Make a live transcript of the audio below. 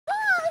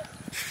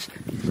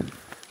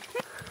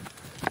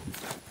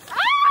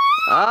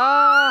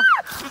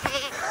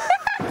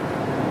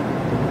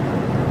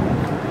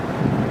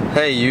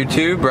Hey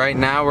YouTube, right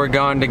now we're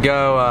going to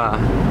go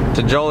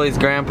to Jolie's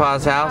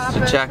grandpa's house to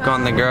check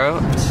on the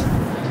goats.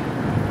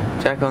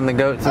 Check on the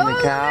goats and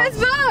the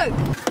cows.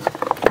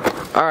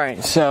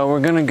 Alright, so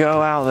we're gonna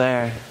go out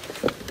there.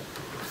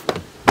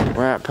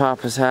 We're at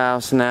Papa's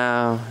house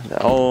now,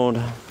 the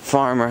old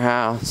farmer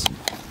house.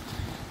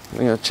 We're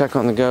gonna check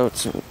on the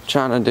goats. I'm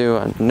trying to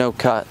do no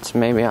cuts.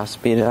 Maybe I'll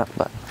speed it up,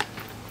 but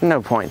no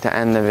point to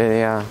end the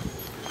video.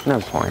 No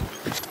point.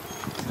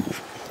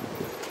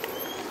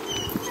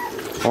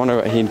 I wonder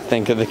what he'd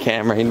think of the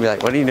camera. He'd be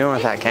like, what are you doing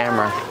with that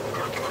camera?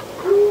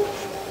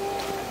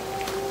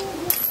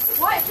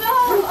 What?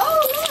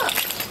 Oh,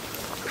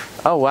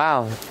 look! Oh,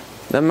 wow.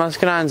 The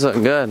muscadines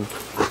look good.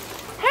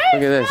 Hey,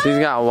 look at this. He's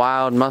got a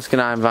wild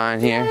muscadine vine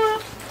here.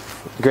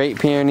 Great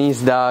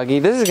Pyrenees doggy.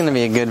 This is going to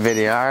be a good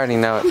video. I already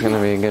know it's going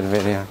to be a good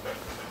video.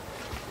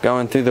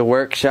 Going through the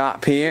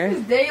workshop here.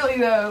 It's daily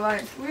though.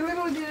 Like, we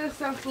literally do this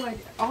stuff like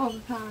all the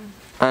time.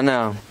 I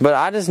know, but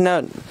I just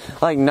know,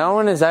 like, no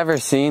one has ever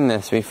seen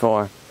this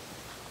before.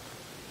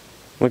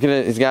 Look at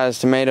it, he's got his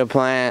tomato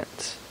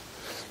plants,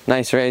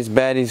 nice raised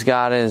bed, he's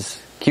got his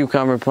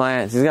cucumber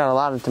plants, he's got a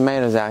lot of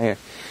tomatoes out here.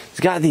 He's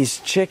got these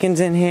chickens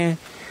in here,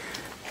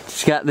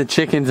 he's got the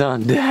chickens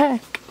on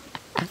deck.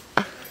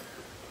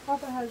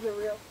 Papa has a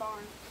real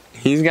farm.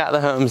 He's got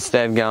the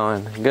homestead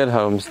going, good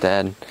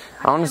homestead.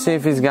 I want to see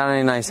if he's got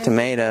any nice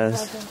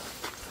tomatoes.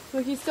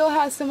 Look, he still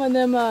has some of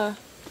them,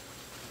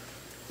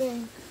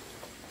 things.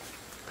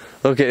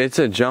 Look, it's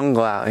a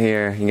jungle out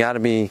here. You gotta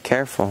be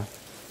careful.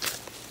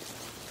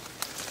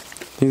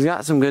 He's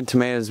got some good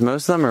tomatoes.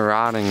 Most of them are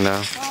rotting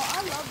though. Oh,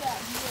 I love that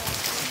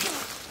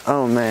view.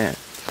 Oh man.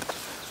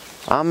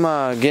 I'm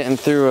getting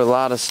through a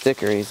lot of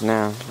stickeries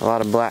now. A lot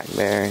of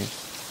blackberries.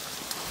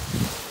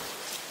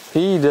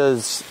 He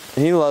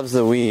loves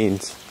the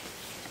weeds.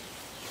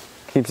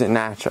 Keeps it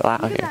natural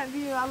out here. Look at that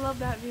view. I love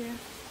that view.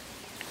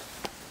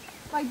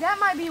 Like, that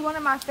might be one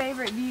of my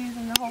favorite views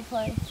in the whole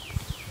place.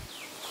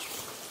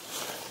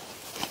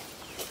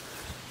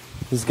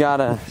 He's got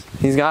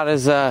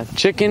his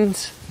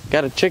chickens.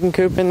 Got a chicken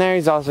coop in there.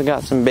 He's also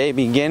got some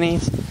baby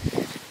guineas.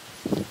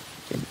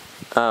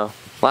 Oh,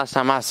 last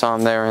time I saw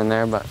him they were in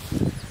there, but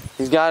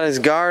he's got his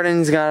garden.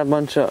 He's got a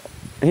bunch of.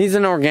 He's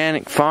an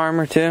organic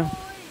farmer too.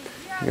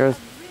 He goes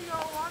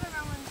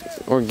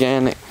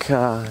organic.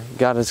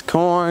 Got his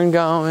corn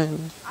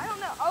going. I don't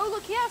know. Oh,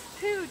 look, he has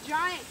 2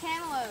 giant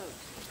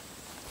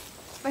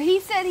cantaloupes. But he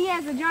said he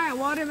has a giant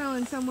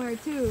watermelon somewhere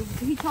too.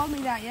 He told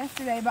me that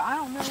yesterday, but I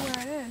don't know where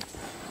it is.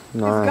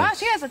 Nice. Gosh,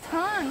 he has a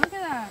ton. Look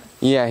at that.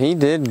 Yeah, he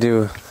did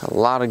do a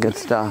lot of good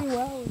stuff.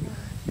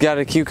 Got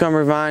a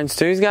cucumber vines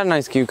too. He's got a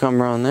nice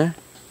cucumber on there.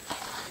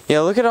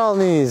 Yeah, look at all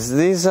these.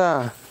 These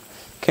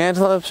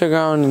cantaloupes are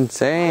growing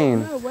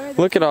insane.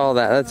 Look at all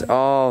that. That's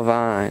all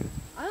vine.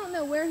 I don't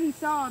know where he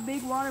saw a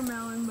big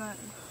watermelon, but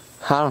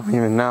I don't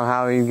even know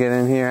how he'd get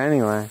in here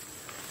anyway.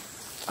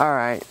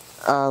 Alright,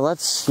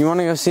 you want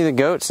to go see the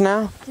goats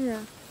now?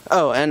 yeah.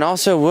 Oh, and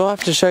also we'll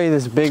have to show you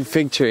this big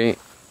fig tree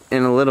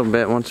in a little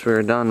bit once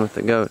we're done with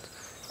the goats.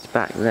 It's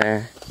back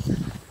there.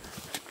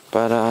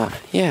 But,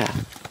 yeah.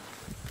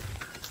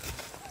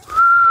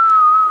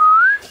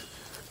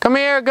 Come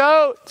here,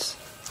 goats!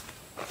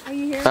 Are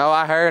you here? Oh,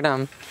 I heard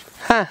them.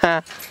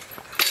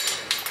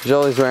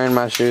 Jolie's wearing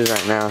my shoes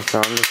right now, so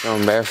I'm just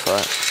going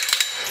barefoot.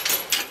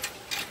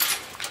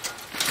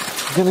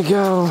 I'm gonna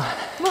go.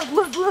 Look.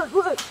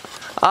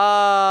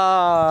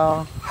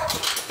 Oh.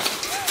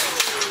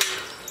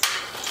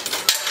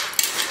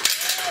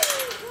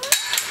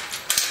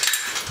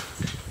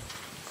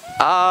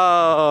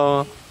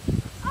 Oh.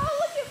 Oh,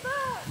 look at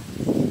that.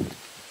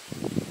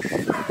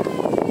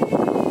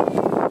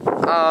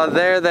 Oh,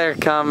 they're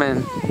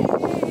coming.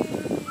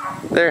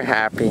 They're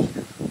happy.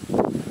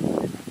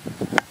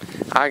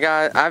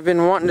 I've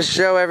been wanting to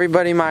show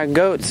everybody my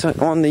goats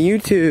on the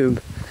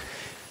YouTube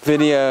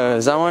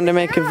videos. I wanted to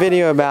make a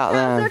video about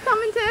them. They're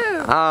coming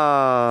too.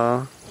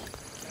 Oh.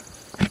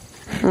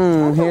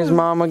 Here's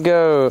Mama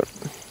Goat.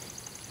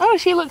 Oh,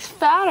 she looks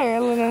fatter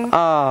a little.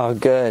 Oh,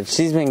 good.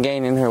 She's been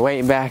gaining her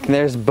weight back.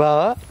 There's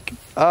Buck.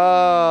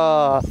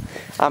 Oh,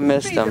 I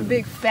missed He's a them.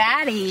 big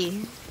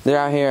fatty. They're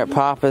out here at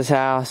Papa's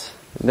house.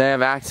 They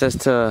have access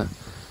to,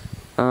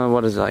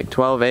 what is it, like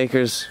 12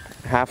 acres.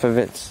 Half of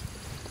it's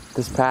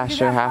this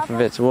pasture, half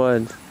of it's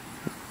wood.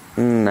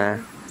 Nah.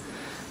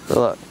 But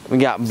look, we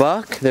got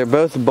Buck. They're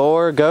both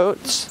boar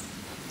goats.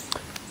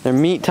 They're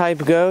meat type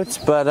goats,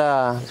 but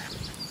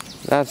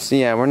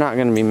we're not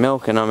going to be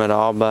milking them at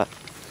all, but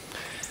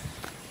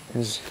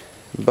there's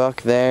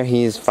Buck there.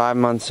 He's 5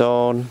 months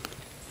old.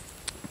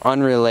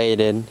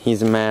 Unrelated.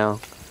 He's a male.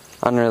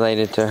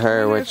 Unrelated to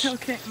her, which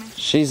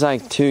she's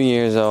like 2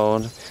 years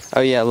old. Oh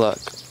yeah, look.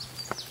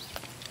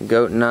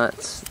 Goat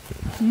nuts.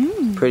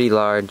 Pretty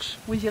large.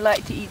 Would you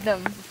like to eat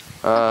them?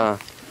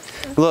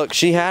 Look,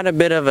 she had a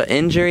bit of an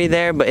injury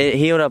there, but it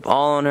healed up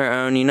all on her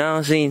own, you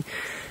know? See,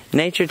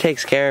 nature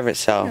takes care of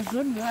itself.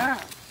 Good work.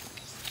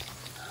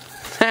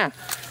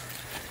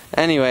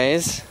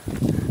 Anyways,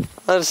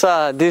 Let's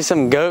do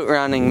some goat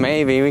running,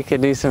 maybe. We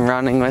could do some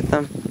running with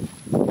them.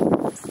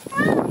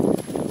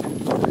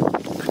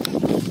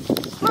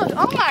 Look,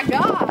 oh my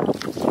God.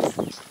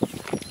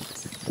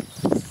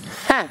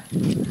 Huh.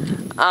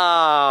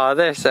 Oh,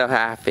 they're so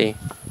happy.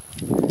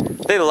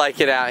 They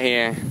like it out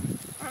here.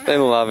 They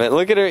love it.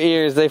 Look at her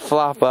ears, they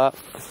flop up.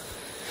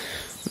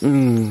 Look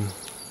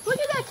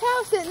at that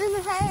cow sitting in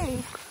the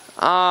hay.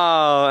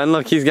 Oh, and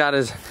look, he's got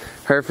his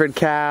Hereford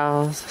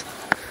cows.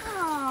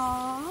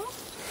 Aww.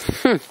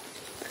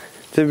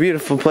 It's a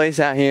beautiful place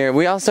out here.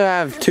 We also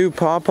have 2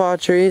 pawpaw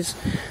trees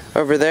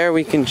over there.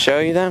 We can show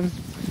you them.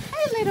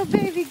 Hey, little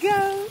baby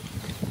goat.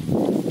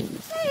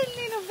 Hey,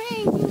 little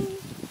baby.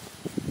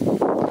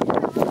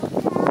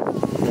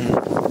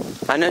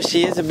 I know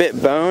she is a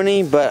bit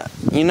bony, but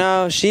you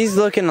know, she's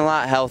looking a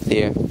lot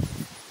healthier.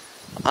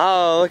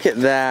 Oh, look at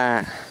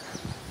that.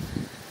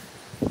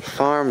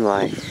 Farm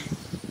life.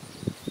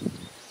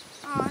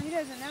 Oh, he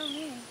doesn't know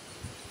me.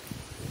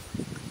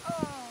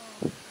 Oh.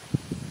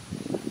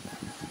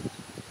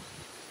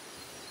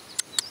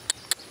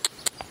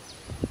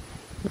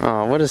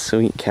 Oh, what a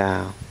sweet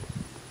cow.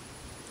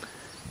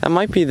 That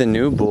might be the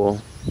new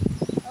bull.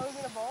 Oh, is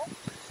it a bull?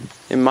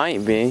 It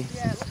might be.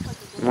 Yeah, it looks like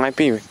a It bull. might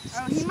be. Oh,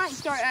 he might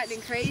start acting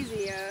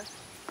crazy.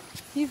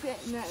 He's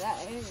getting at that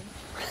age.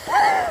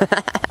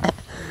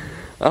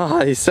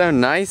 Oh, he's so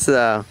nice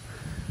though.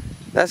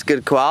 That's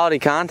good quality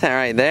content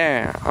right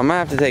there. I'm gonna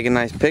have to take a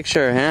nice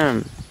picture of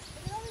him.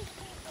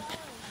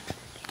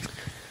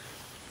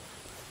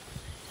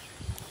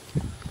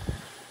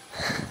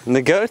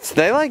 The goats,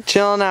 they like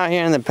chilling out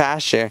here in the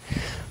pasture.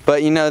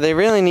 But you know, they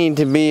really need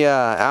to be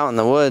out in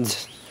the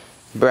woods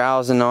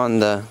browsing on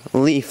the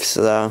leaves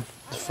though,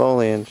 the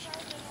foliage.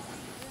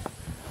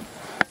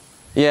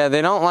 Yeah,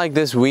 they don't like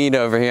this weed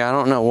over here. I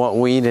don't know what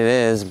weed it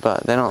is,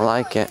 but they don't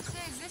like it.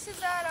 This is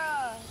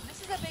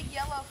a big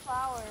yellow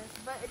flower,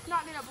 but it's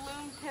not gonna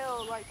bloom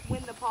till like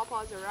when the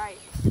pawpaws are ripe.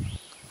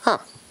 Huh.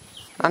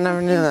 I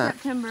never knew that.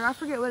 September. I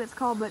forget what it's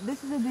called, but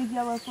this is a big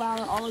yellow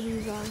flower. All of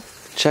these are.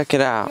 Check it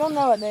out. You'll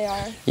know what they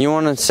are. You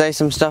want to say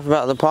some stuff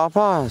about the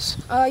pawpaws?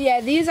 Yeah,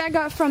 these I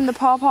got from the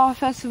Pawpaw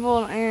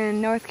Festival in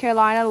North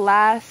Carolina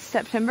last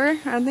September.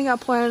 I think I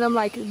planted them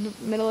like the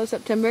middle of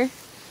September.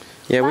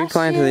 Yeah, we Last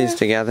planted year. these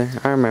together.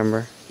 I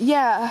remember.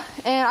 Yeah,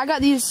 and I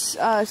got these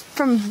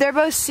they're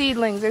both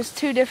seedlings. There's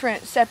 2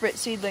 different separate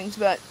seedlings,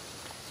 but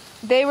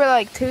they were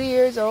like 2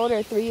 years old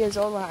or 3 years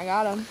old when I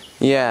got them.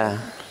 Yeah.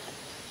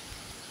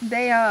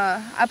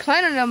 I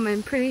planted them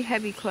in pretty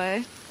heavy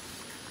clay.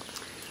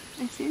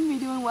 They seem to be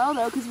doing well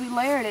though, because we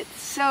layered it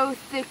so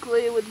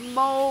thickly with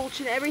mulch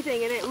and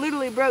everything, and it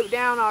literally broke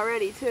down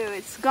already too.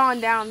 It's gone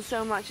down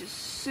so much. It's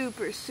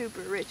super,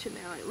 super rich in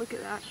there. Like, look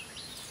at that.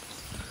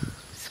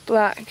 It's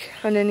black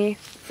underneath.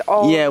 It's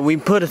all Yeah, we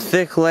put a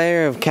thick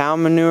layer of cow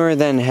manure,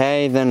 then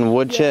hay, then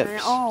wood and chips,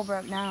 it all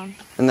broke down.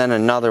 and then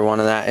another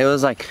one of that. It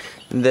was like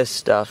this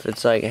stuff.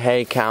 It's like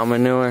hay, cow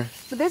manure.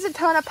 But there's a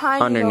ton of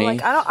pine Underneath.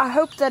 needle. Like I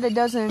hope that it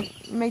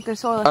doesn't make the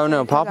soil. Oh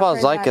no, acidic, 'cause I've pawpaws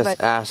heard like that, us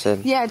but-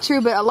 acid. Yeah,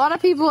 true. But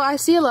I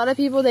see a lot of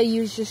people they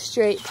use just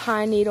straight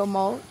pine needle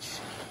mulch,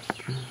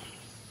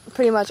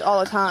 pretty much all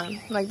the time.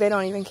 Like they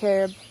don't even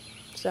care.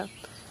 So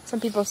some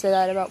people say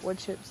that about wood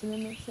chips, and it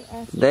makes it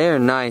acid. They are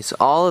nice.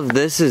 All of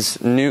this is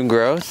new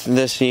growth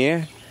this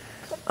year.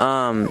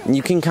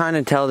 You can kind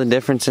of tell the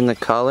difference in the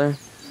color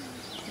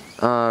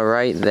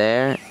right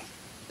there.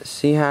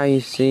 See how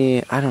you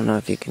see? I don't know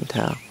if you can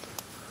tell.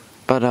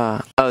 But,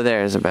 oh,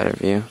 there's a better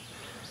view.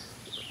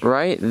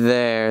 Right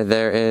there,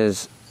 there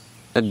is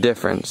a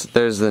difference.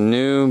 There's the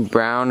new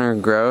browner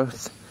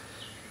growth.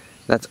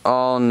 That's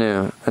all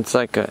new. It's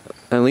like at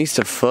least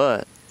a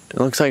foot. It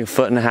looks like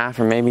 1.5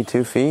 feet or maybe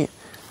 2 feet.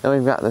 Then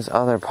we've got this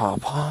other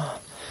pawpaw.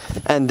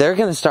 And they're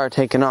going to start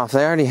taking off.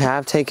 They already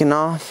have taken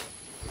off.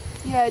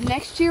 Yeah,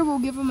 next year we'll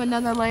give them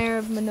another layer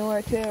of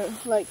manure too.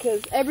 Like,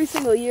 cause every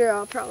single year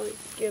I'll probably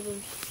give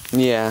them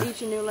Yeah.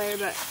 each a new layer.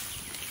 But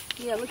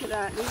yeah, look at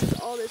that.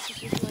 All this is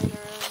just laying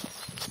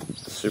around.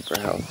 Super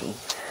healthy.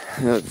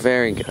 They look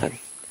very good.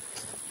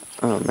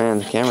 Oh man,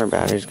 the camera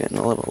battery's getting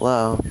a little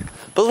low.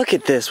 But look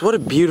at this. What a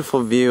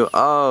beautiful view.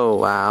 Oh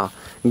wow.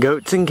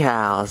 Goats and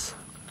cows.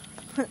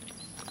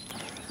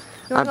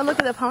 You want to look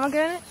at the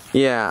pomegranate?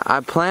 Yeah,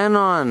 I plan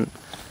on,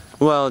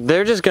 well,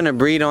 they're just going to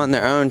breed on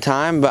their own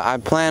time, but I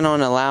plan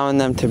on allowing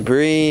them to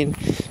breed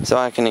so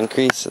I can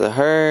increase the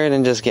herd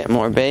and just get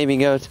more baby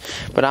goats.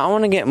 But I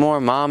want to get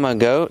more mama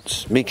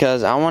goats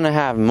because I want to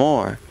have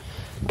more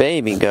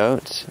baby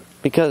goats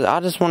because I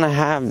just want to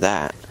have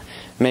that.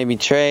 Maybe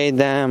trade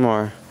them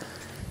or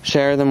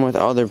share them with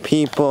other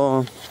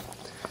people.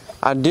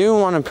 I do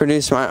want to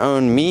produce my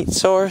own meat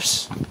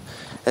source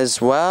as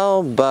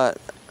well, but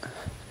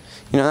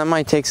you know, that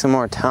might take some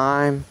more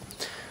time.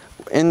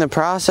 In the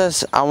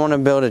process, I want to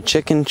build a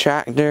chicken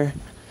tractor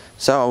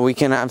so we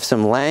can have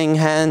some laying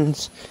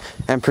hens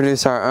and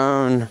produce our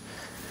own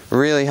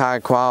really high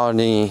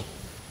quality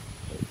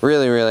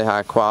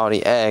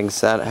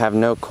eggs that have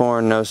no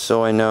corn, no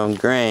soy, no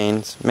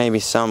grains, maybe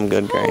some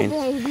good grains.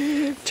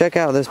 Baby. Check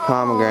out this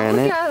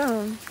pomegranate. Look at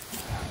 'em.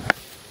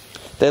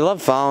 They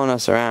love following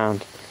us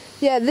around.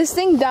 Yeah, this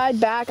thing died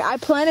back. I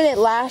planted it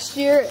last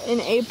year in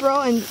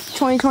April in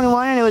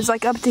 2021 and it was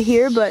like up to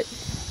here, but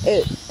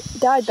it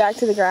died back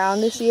to the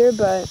ground this year,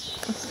 but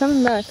it's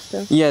coming back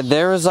still. Yeah,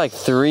 there was like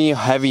 3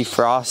 heavy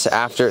frosts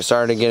after it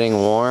started getting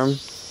warm.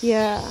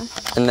 Yeah.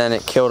 And then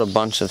it killed a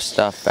bunch of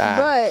stuff back.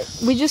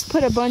 But we just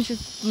put a bunch of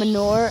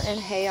manure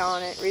and hay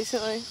on it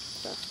recently.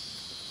 So.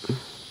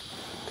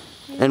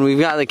 And we've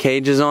got the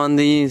cages on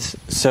these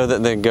so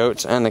that the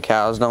goats and the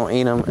cows don't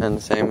eat them, and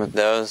the same with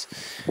those.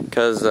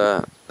 Because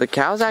the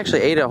cows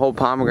actually ate a whole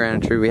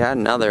pomegranate tree. We had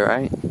another,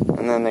 right?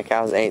 And then the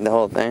cows ate the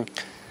whole thing.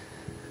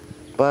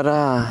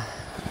 But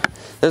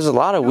there's a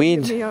lot of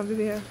weeds.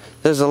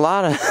 There's a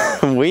lot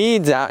of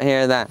weeds out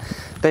here that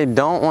they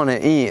don't want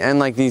to eat. And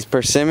like these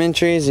persimmon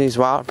trees, these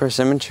wild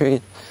persimmon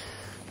trees,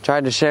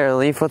 tried to share a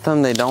leaf with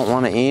them. They don't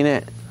want to eat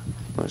it.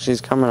 Well,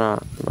 she's coming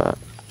up, but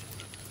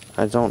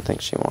I don't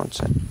think she wants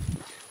it.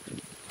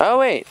 Oh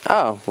wait,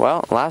 oh,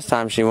 well, last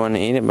time she wanted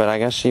to eat it, but I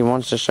guess she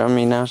wants to show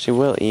me now she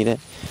will eat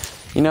it.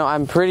 You know,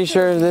 I'm pretty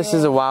sure this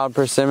is a wild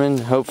persimmon.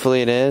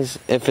 Hopefully it is.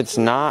 If it's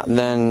not,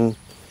 then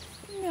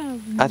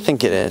I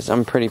think it is.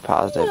 I'm pretty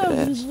positive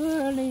it is.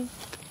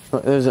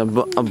 Look, there's a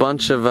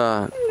bunch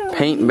of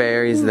paint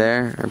berries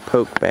there, or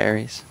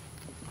pokeberries.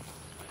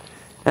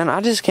 And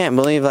I just can't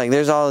believe, like,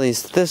 there's all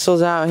these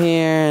thistles out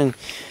here. And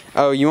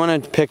oh, you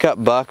want to pick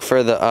up Buck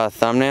for the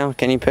thumbnail?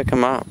 Can you pick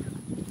him up?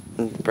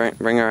 And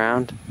bring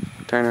around?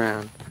 Turn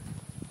around.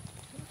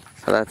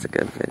 Oh, that's a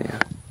good video.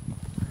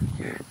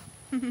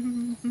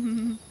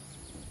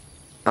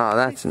 Oh,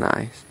 that's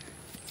nice.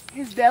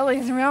 His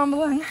belly's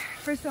rumbling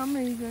for some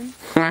reason.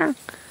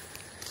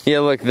 Yeah,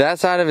 look, that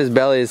side of his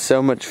belly is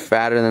so much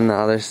fatter than the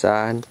other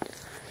side.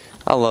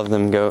 I love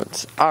them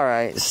goats.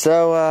 Alright,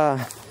 so,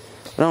 I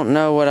don't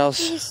know what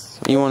else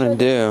you want to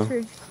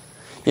do.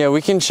 Yeah,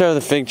 we can show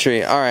the fig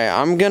tree. Alright,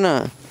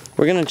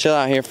 we're gonna chill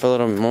out here for a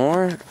little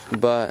more,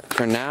 but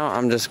for now,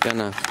 I'm just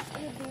gonna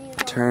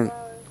turn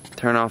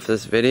off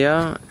this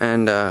video,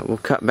 and we'll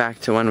cut back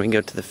to when we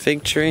go to the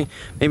fig tree.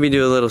 Maybe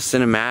do a little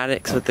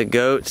cinematics with the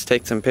goats,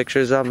 take some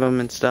pictures of them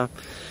and stuff.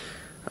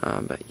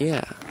 But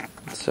yeah,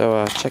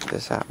 so check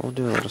this out. We'll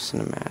do a little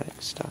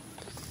cinematic stuff.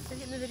 Are you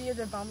getting the video of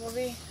the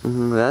bumblebee?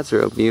 That's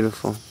real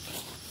beautiful.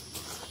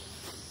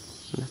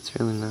 That's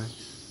really nice.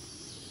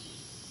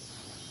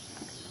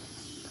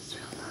 That's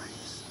real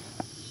nice.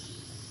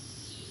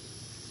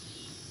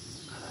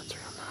 Oh, that's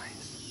real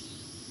nice.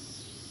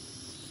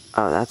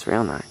 Oh, that's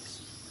real nice.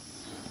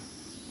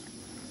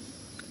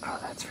 Oh,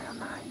 that's real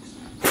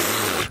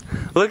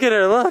nice. Look at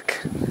her, look!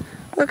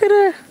 Look at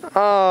her!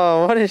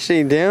 Oh, what is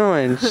she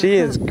doing? She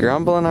is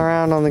grumbling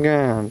around on the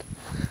ground.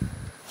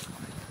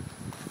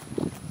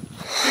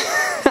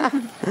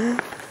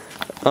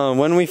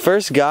 When we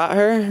first got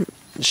her,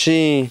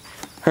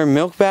 her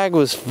milk bag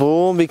was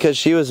full because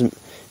she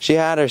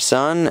had her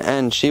son,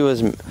 and she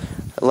was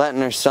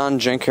letting her son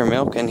drink her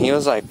milk, and he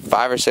was like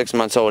 5 or 6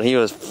 months old. He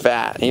was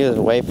fat. He was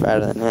way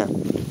fatter than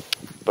him.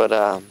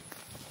 But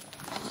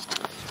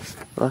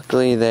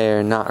luckily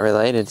they're not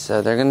related,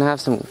 so they're gonna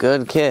have some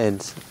good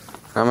kids.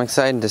 I'm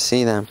excited to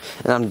see them,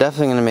 and I'm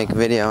definitely gonna make a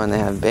video when they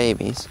have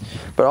babies.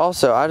 But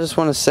also, I just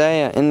want to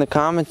say, in the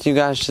comments, you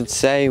guys should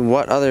say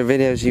what other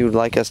videos you would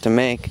like us to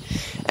make.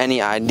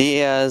 Any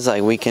ideas,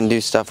 like we can do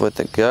stuff with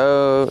the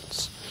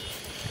goats,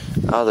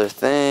 other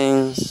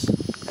things,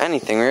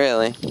 anything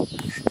really.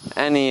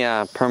 Any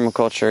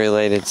permaculture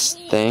related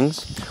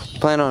things.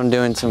 Plan on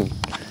doing some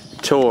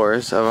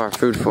tours of our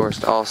food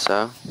forest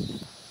also.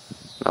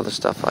 Other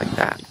stuff like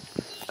that.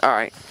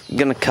 Alright,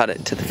 gonna cut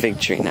it to the fig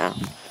tree now.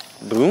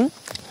 Boom.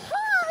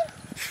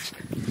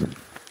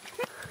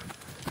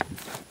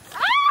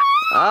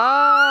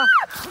 Ah!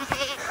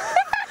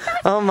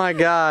 Oh my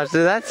gosh,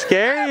 did that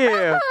scare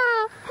you?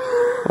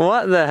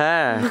 What the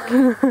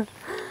heck?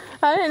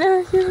 I didn't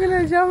know she was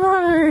gonna jump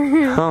on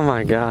me. Oh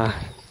my god.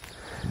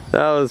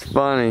 That was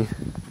funny.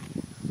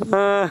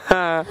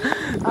 That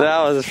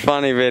was a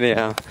funny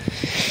video.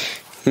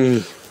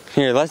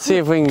 Here, let's see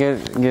if we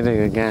can get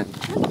it again.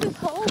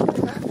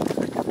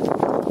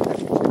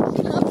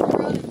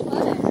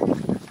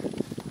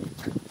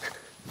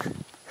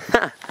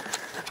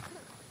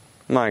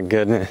 My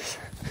goodness.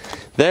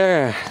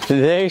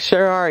 They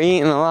sure are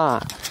eating a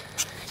lot.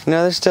 You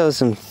know, there's still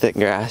some thick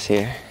grass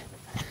here.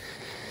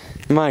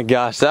 My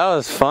gosh, that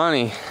was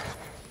funny.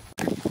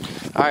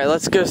 Alright,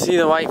 let's go see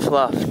the white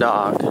fluff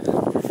dog.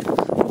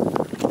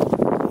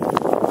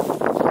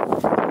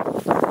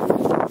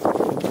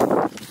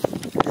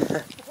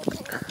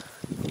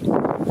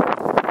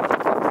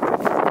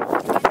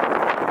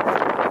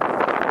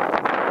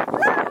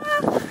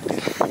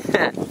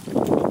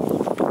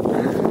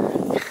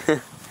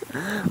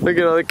 Look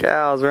at all the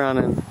cows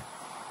running.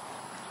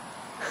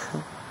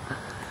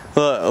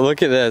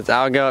 Look at this.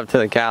 I'll go up to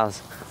the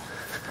cows.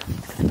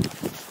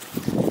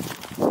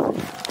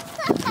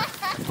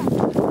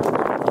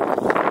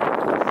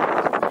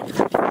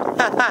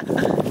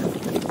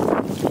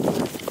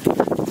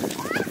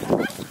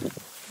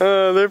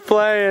 Oh, they're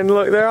playing.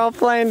 Look, they're all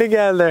playing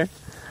together.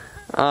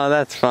 Oh,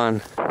 that's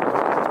fun.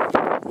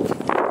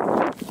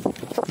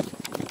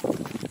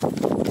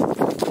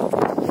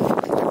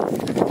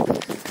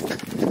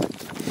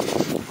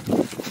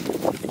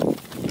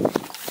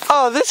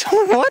 Oh, this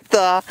one, what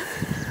the?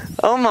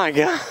 Oh my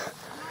God.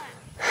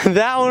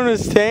 That one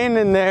was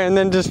standing there and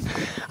then just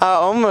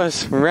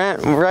almost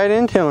ran right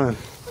into him.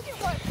 Look at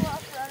White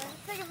Fluff running.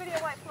 Take a video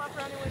of White Fluff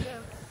running with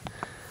him.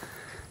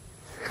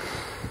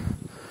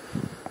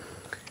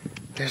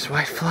 There's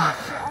White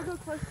Fluff. Here, I'll go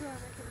close to her.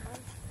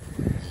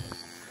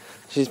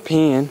 She's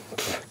peeing.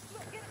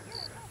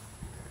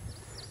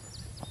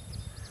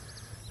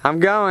 I'm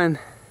going.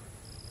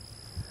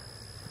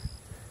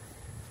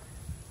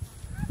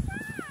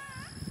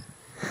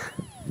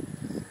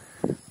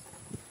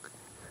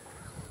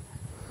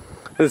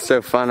 It's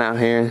so fun out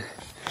here in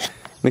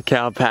the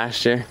cow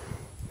pasture.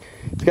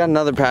 It's got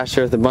another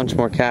pasture with a bunch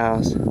more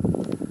cows.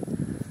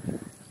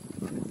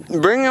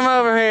 Bring them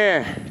over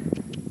here.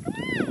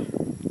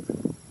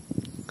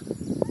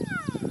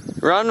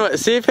 Run with,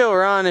 see if he'll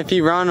run if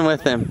you run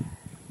with him.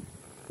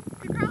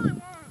 He probably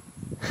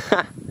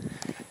won't.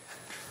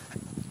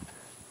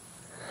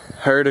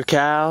 Herd of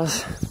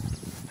cows.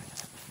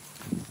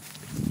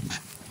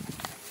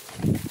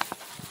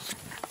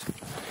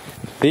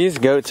 These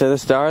goats are the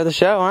star of the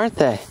show, aren't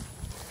they?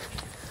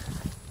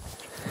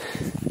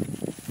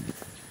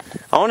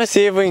 I want to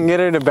see if we can get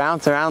her to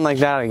bounce around like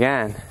that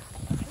again.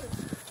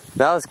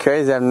 That was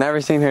crazy. I've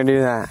never seen her do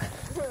that.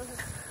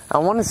 I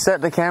want to set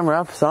the camera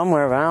up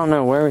somewhere, but I don't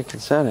know where we can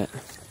set it.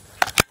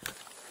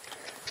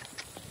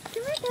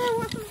 Come here, girl.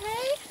 Want some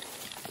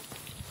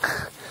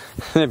hay?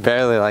 They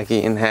barely like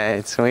eating hay.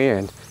 It's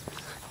weird.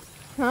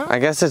 Huh? I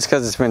guess it's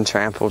because it's been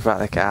trampled by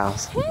the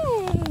cows.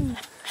 Hey.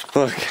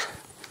 Look.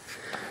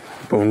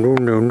 Boom, boom,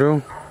 boom,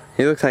 boom.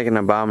 He looks like an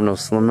abominable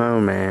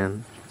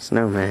snowman.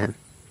 Snowman.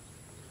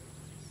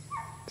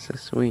 So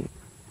sweet.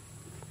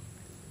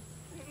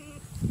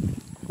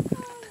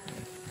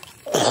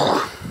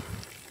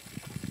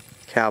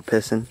 Cow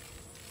pissing.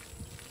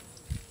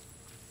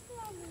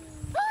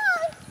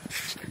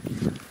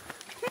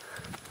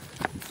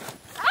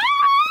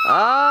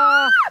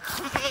 Ah!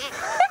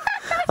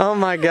 Oh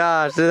my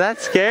gosh, did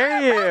that scare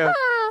you?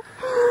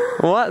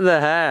 What the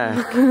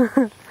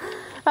heck?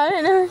 I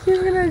didn't know she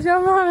was gonna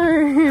jump on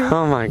her.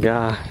 Oh my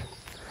god.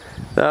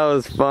 That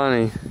was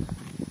funny.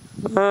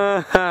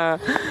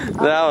 That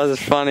was a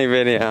funny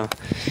video.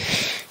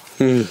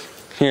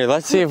 Here,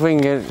 let's see if we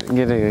can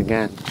get it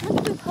again.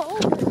 What's this hole?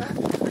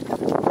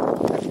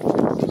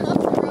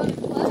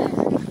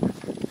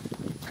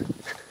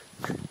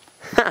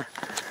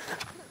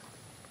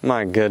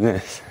 My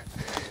goodness.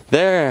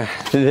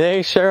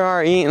 They sure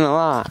are eating a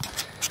lot.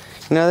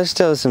 You know, there's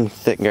still some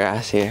thick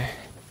grass here.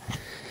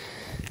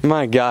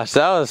 My gosh,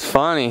 that was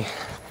funny.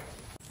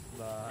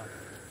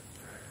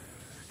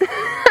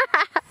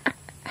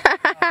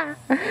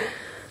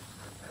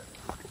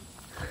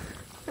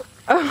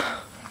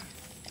 Oh.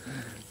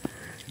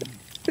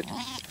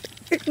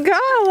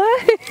 Golly.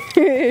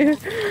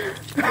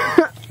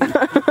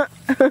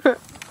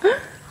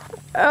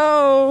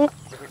 Oh.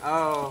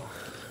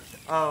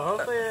 Oh,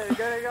 hopefully they're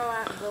gonna go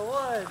out in the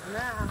woods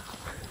now.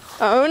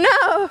 Oh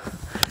no.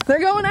 They're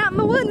going out in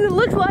the woods. It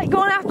looks like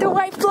going after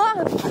White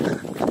Fluff.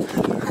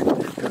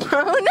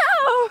 Oh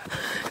no.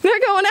 They're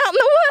going out in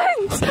the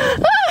woods.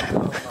 Ah,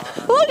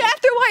 look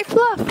after White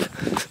Fluff.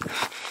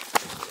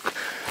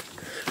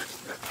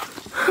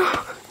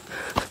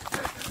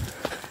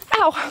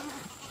 Ow.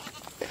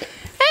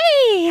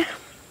 Hey.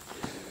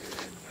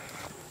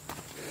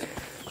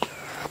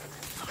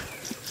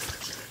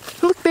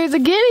 Look, there's a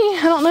guinea.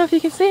 I don't know if you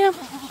can see him.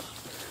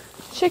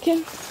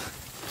 Chicken.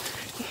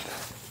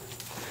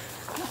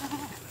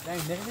 Dang,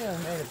 they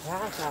just made a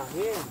path out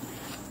here.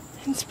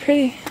 It's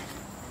pretty.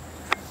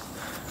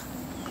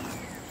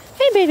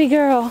 Hey, baby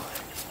girl.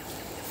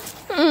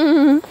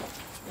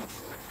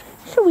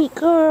 Sweet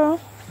girl.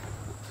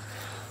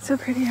 So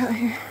pretty out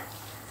here.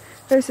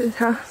 There's his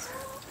house.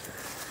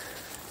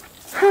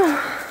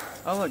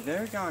 Oh look,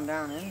 they're going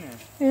down in there.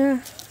 Yeah.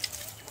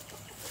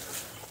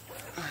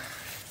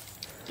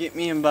 Get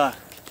me and Buck.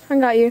 I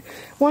got you.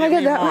 Wanna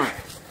Get get me that one.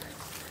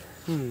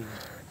 way?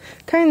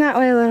 Turn that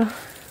way a little.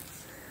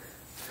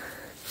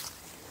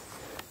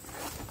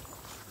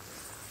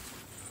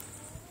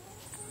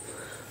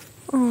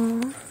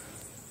 Aww.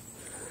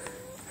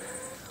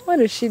 What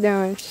is she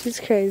doing? She's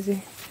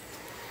crazy.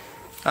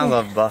 I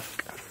love Buck.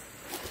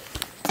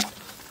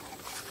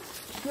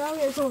 Now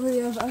we have a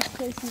video of us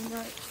chasing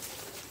Buck.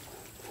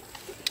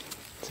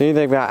 See,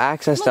 they've got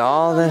access to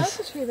all this.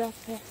 That's a tree back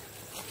there.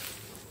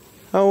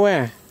 Oh,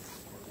 where?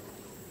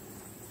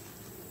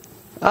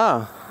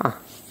 Oh, huh.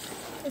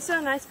 It's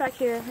so nice back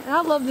here. And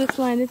I love this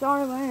land. It's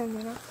our land,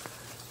 you know?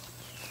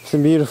 It's a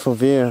beautiful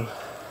view.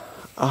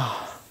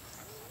 Oh.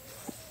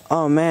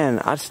 Oh man,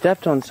 I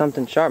stepped on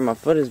something sharp. My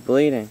foot is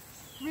bleeding.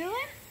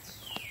 Really?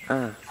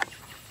 I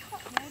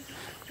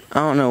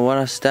don't know what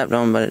I stepped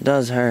on, but it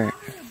does hurt.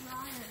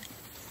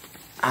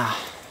 Ah.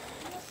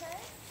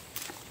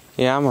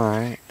 Yeah, I'm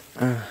alright.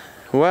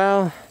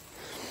 Well,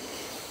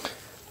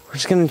 we're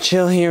just gonna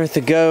chill here with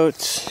the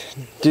goats,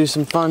 do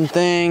some fun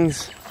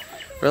things,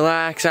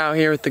 relax out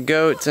here with the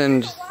goats,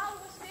 and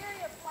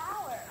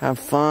have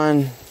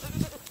fun.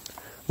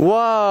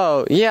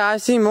 Whoa! Yeah, I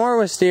see more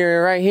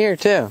wisteria right here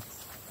too.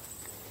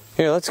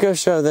 Here, let's go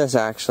show this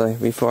actually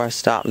before I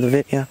stop the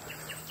video.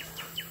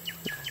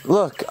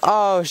 Look,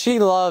 oh, she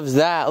loves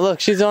that. Look,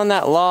 she's on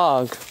that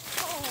log.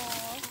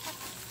 Aww.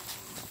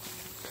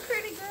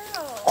 Pretty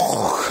girl.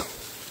 Oh.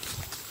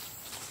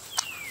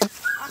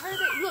 I heard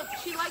it. Look,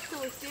 she likes the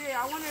wisteria.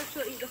 I wonder if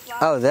she'll eat the flower.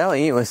 Oh, they'll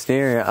eat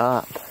wisteria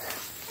up.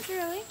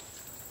 Really?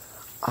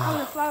 Oh,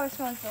 the flower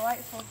smells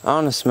delightful. I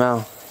want to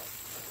smell.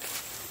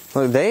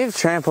 Look, they've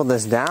trampled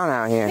this down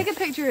out here. Take a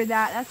picture of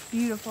that. That's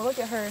beautiful. Look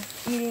at her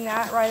eating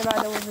that right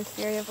by the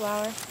wisteria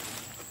flower.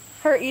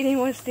 Her eating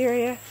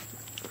wisteria.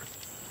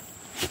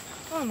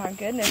 Oh my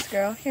goodness,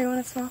 girl. Here, you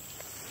want to smell?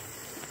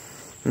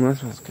 That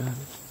smells good.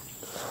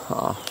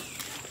 Oh,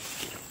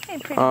 Hey,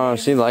 pretty oh,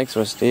 baby. she likes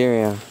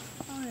wisteria.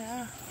 Oh,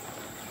 yeah.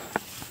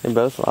 They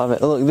both love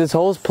it. Look, this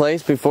whole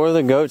place before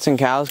the goats and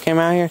cows came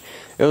out here,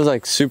 it was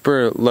like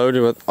super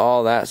loaded with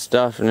all that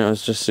stuff, and it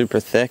was just super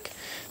thick.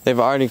 They've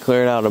already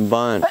cleared out a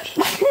bunch.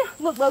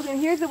 Look, Logan,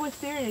 here's the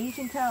wisteria. You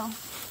can tell.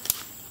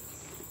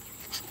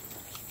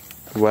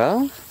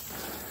 Well,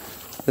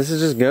 this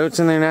is just goats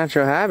in their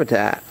natural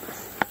habitat.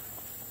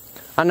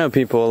 I know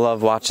people will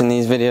love watching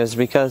these videos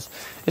because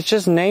it's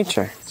just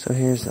nature. So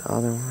here's the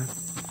other one.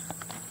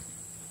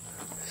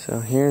 So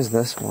here's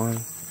this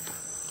one.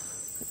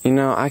 You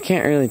know, I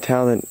can't really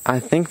tell that.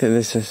 I think that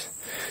this is...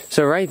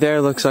 So right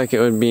there looks like it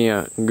would be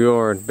a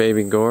gourd,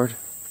 baby gourd.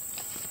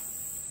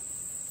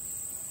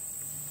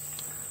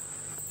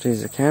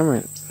 Geez, the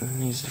camera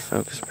needs to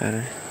focus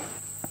better.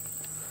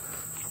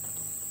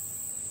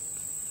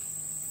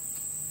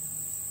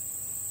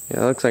 Yeah,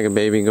 it looks like a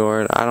baby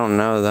gourd. I don't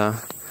know though.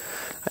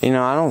 You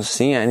know, I don't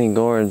see any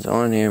gourds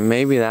on here.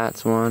 Maybe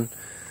that's one.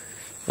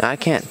 I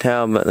can't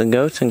tell, but the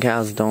goats and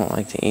cows don't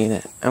like to eat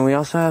it. And we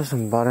also have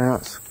some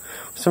butternuts,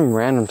 some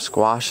random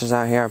squashes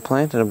out here. I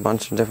planted a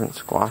bunch of different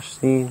squash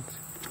seeds.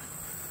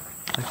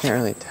 I can't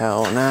really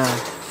tell now.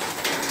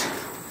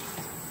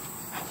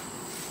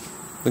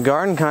 The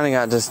garden kind of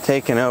got just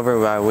taken over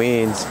by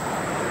weeds.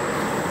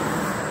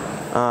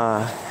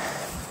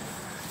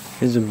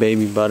 Here's a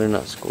baby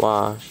butternut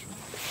squash.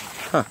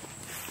 Huh.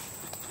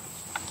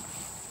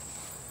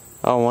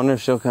 Oh, I wonder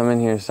if she'll come in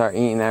here and start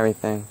eating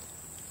everything.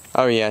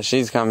 Oh yeah,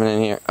 she's coming in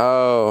here.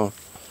 Oh.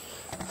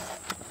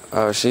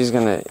 Oh, she's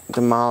gonna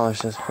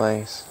demolish this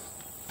place.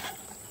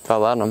 If I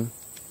let them.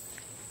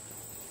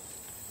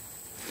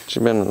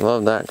 She's gonna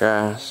love that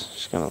grass.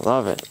 She's gonna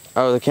love it.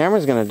 Oh, the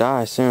camera's gonna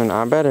die soon.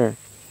 I better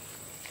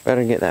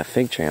get that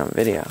fig tree on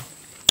video.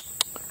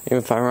 Even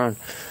if I run.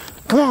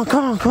 Come on,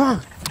 come on, come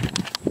on.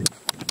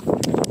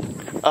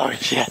 Oh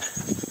shit.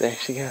 There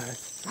she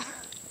goes.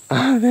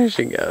 Oh, there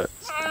she goes.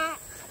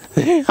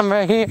 I'm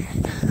right here.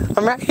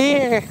 I'm right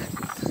here.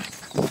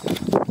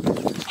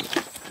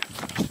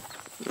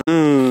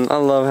 I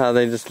love how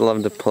they just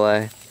love to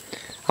play.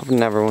 I would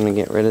never want to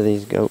get rid of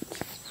these goats.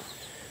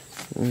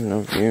 I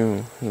love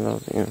you. I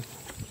love you.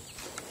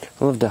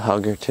 I love to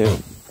hug her too.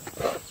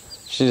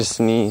 She just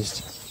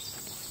sneezed.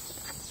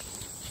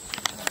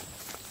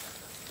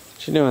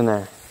 What's she doing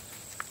there?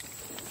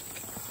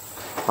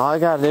 All I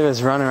gotta do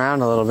is run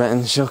around a little bit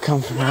and she'll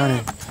come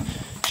running.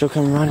 She'll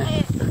come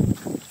running.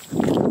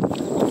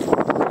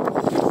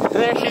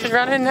 There she's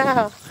running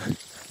now.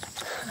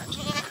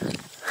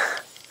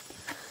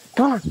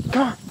 Come on,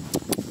 come on.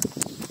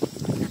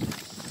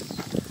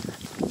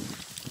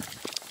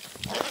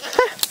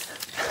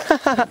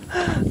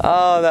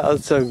 Oh, that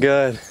was so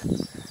good.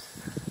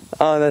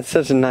 Oh, that's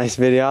such a nice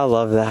video. I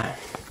love that.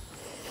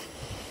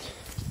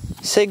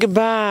 Say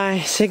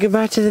goodbye. Say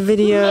goodbye to the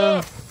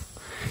video.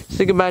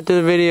 Say goodbye to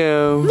the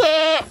video.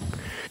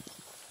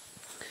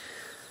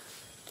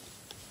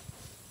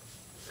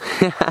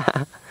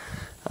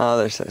 Oh,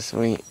 they're so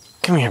sweet.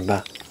 Come here,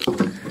 bud.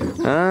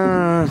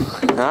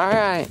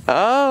 Alright.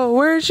 Oh,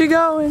 where is she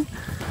going?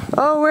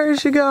 Oh, where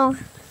is she going?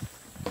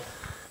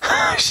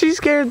 She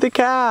scared the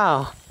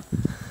cow.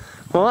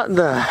 What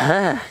the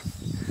heck?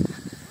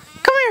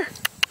 Come here.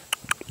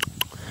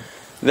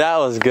 That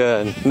was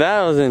good.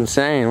 That was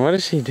insane. What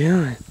is she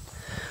doing?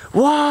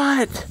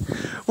 What?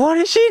 What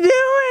is she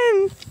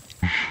doing?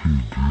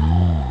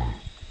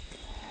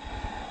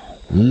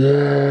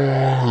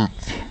 What?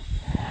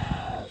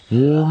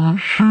 What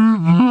is she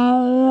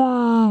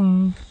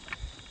doing?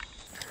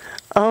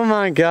 Oh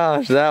my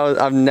gosh,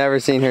 I've never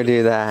seen her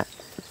do that.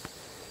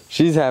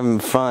 She's having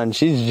fun.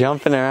 She's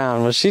jumping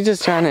around. Was she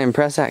just trying to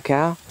impress that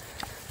cow?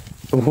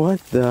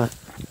 What the?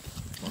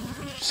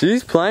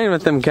 She's playing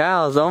with them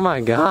cows. Oh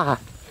my god.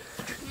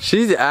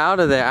 She's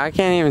out of there. I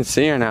can't even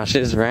see her now. She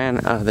just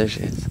ran. Oh, there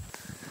she is.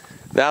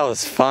 That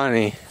was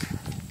funny.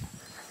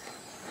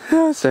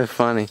 That was so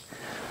funny.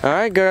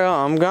 Alright, girl,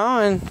 I'm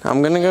going.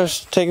 I'm gonna go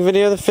take a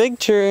video of the fig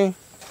tree.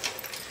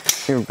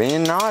 You're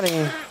being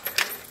naughty.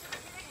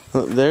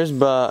 Look, there's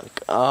Buck.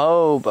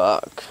 Oh,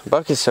 Buck.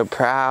 Buck is so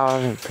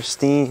proud and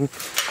pristine.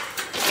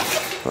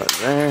 Look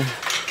there.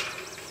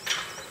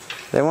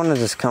 They want to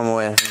just come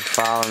with and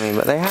follow me,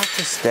 but they have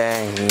to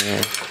stay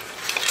here.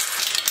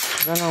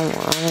 I don't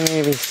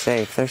need to be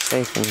safe. They're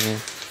safe in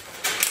here.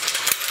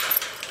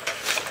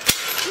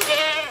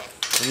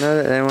 I know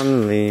that they want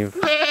to leave.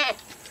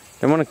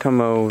 They want to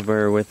come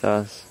over with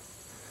us.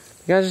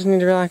 You guys just need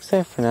to relax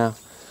there for now.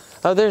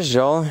 Oh, there's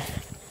Joel.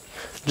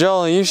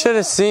 Joel, you should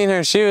have seen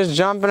her. She was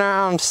jumping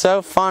around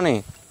so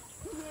funny.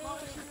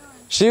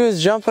 She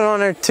was jumping on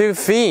her 2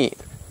 feet.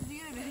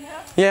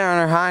 Yeah,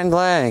 on her hind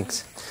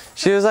legs.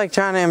 She was like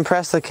trying to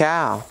impress the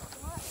cow.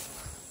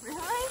 Really?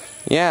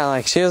 Yeah,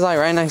 like she was like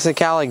right next to the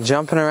cow, like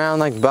jumping around,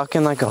 like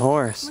bucking like a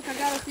horse. Look, I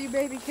got a few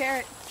baby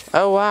carrots.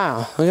 Oh wow,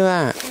 look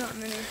at that. Not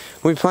many.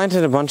 We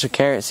planted a bunch of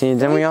carrot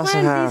seeds, and we also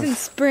planted have... these in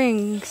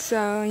spring,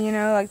 so, you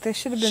know, like they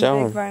should have been Show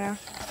big 'em. by now.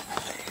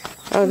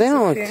 Oh, they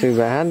don't look too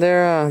bad.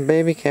 They're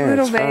baby carrots.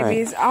 Little All right.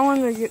 babies. I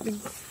want to get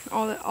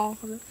all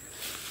of it.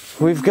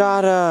 We've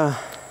got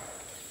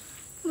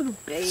Little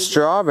babies.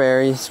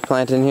 strawberries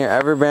planted in here,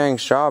 ever-bearing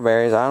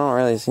strawberries. I don't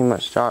really see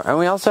much straw. And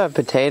we also have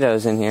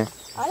potatoes in here.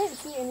 I didn't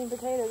see any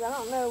potatoes. I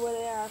don't know where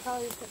they are. I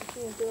probably couldn't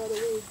see them through all the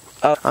weeds.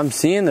 Oh, I'm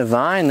seeing the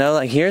vine though.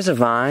 Like here's a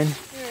vine.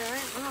 Yeah,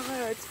 right? I don't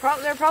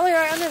know. They're probably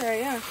right under there,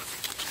 yeah.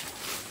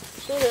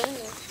 Sure they're in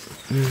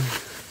there.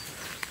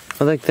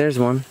 Oh, look, there's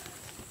one.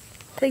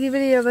 Take a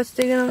video of us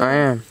digging them. I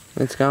am.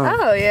 It's gone.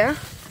 Oh, yeah.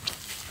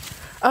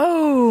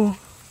 Oh.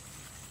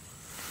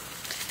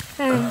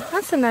 Hey,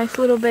 that's a nice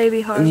little baby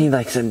I heart. need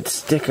like a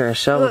stick or a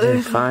shovel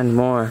to find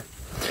more.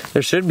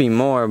 There should be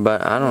more,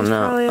 but I don't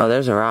know. Oh,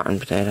 there's a rotten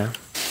potato.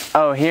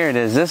 Oh, here it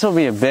is. This will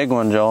be a big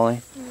one,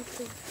 Jolie.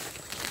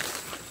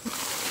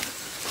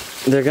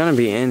 They're gonna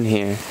be in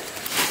here.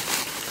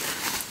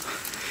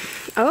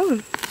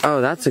 Oh.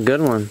 Oh, that's a good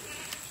one.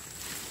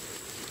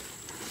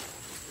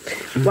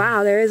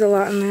 Wow, there is a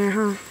lot in there,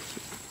 huh?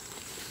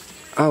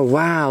 Oh,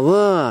 wow,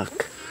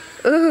 look.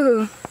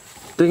 Ooh.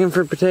 Digging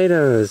for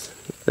potatoes.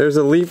 There's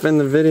a leaf in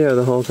the video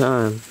the whole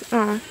time.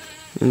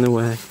 In the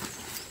way.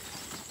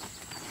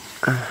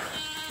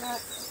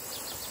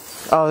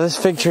 Oh, this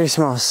fig tree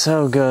smells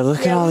so good.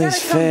 Look at all these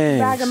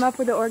figs. Bag them up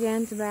with the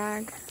organza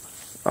bag.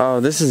 Oh,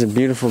 this is a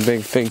beautiful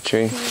big fig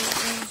tree.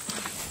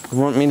 You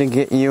want me to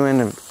get you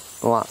in a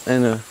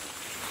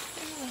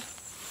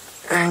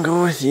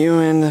angle with you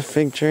in the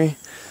fig tree?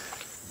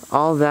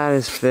 All that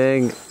is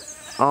fig.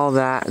 All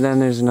that. Then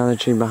there's another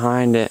tree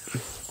behind it.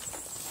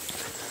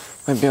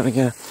 Might be able to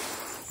get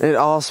it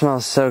all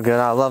smells so good.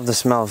 I love the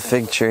smell of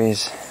fig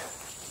trees.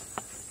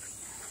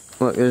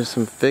 Look, there's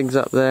some figs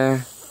up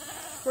there.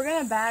 We're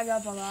gonna bag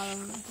up a lot of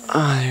them.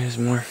 Oh, there's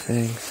more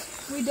figs.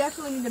 We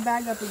definitely need to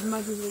bag up as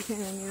much as we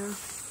can, you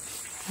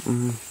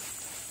know?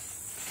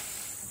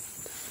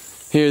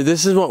 Here,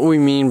 this is what we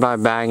mean by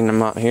bagging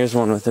them up. Here's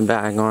one with a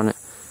bag on it.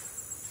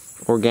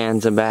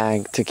 Organza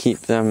bag to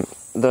keep them,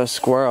 the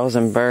squirrels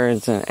and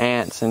birds and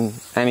ants and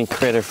any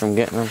critter from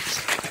getting them.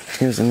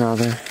 Here's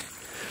another.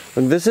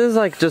 Look, this is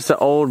like just an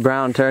old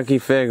brown turkey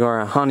fig or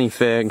a honey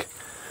fig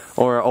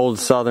or an old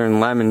southern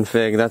lemon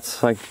fig.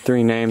 That's like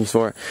 3 names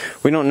for it.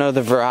 We don't know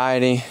the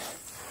variety.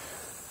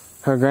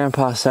 Her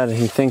grandpa said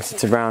he thinks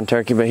it's a brown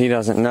turkey, but he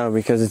doesn't know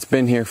because it's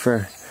been here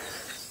for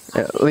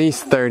at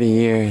least 30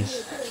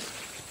 years.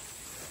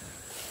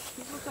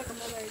 This looks like a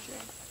mulberry tree.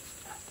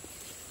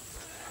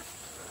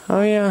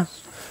 Oh yeah.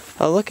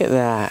 Oh, look at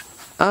that.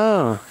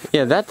 Oh,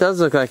 yeah, that does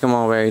look like a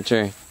mulberry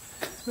tree.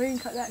 We can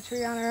cut that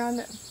tree on around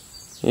it.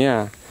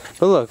 Yeah.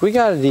 But look, we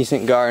got a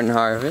decent garden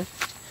harvest.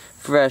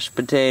 Fresh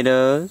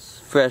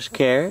potatoes, fresh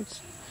carrots.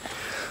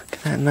 Look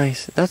at that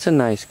nice, that's a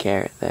nice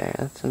carrot there.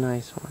 That's a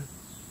nice one.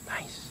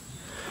 Nice.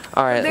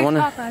 Alright,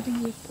 Papa, I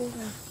think he's pulled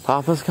in.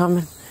 Papa's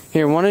coming?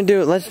 Here,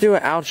 let's do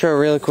an outro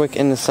really quick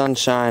in the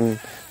sunshine.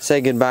 Say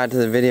goodbye to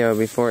the video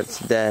before it's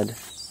dead.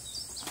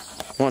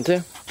 Want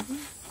to?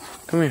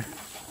 Come here.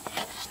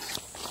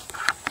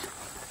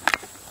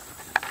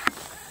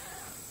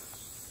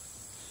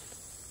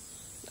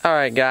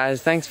 Alright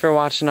guys, thanks for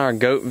watching our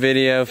goat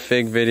video,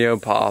 fig video,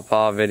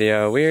 pawpaw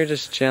video. We were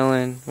just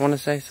chilling. Want to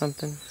say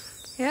something?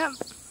 Yep.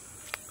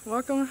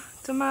 Welcome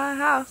to my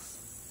house.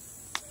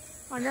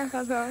 My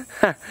grandpa's house.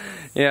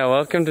 Yeah,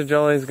 welcome to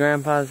Jolie's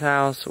grandpa's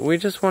house. We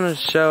just want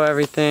to show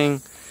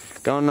everything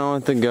going on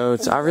with the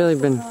goats. I really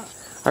been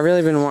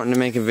wanting to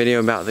make a video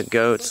about the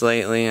goats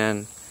lately,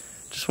 and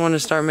just want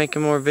to start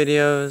making more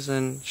videos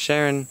and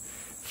sharing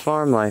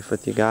farm life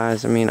with you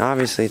guys. I mean,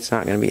 obviously it's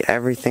not going to be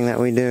everything that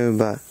we do,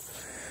 but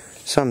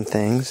some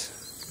things.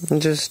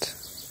 And just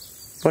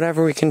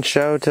whatever we can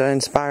show to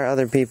inspire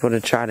other people to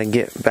try to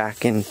get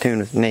back in tune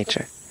with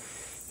nature.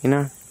 You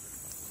know?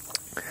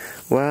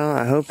 Well,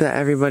 I hope that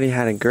everybody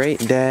had a great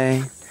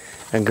day,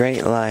 a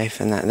great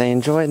life, and that they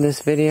enjoyed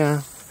this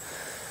video.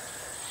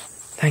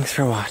 Thanks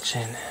for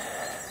watching.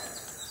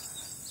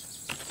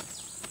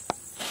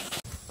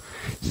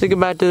 Say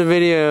goodbye to the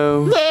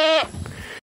video.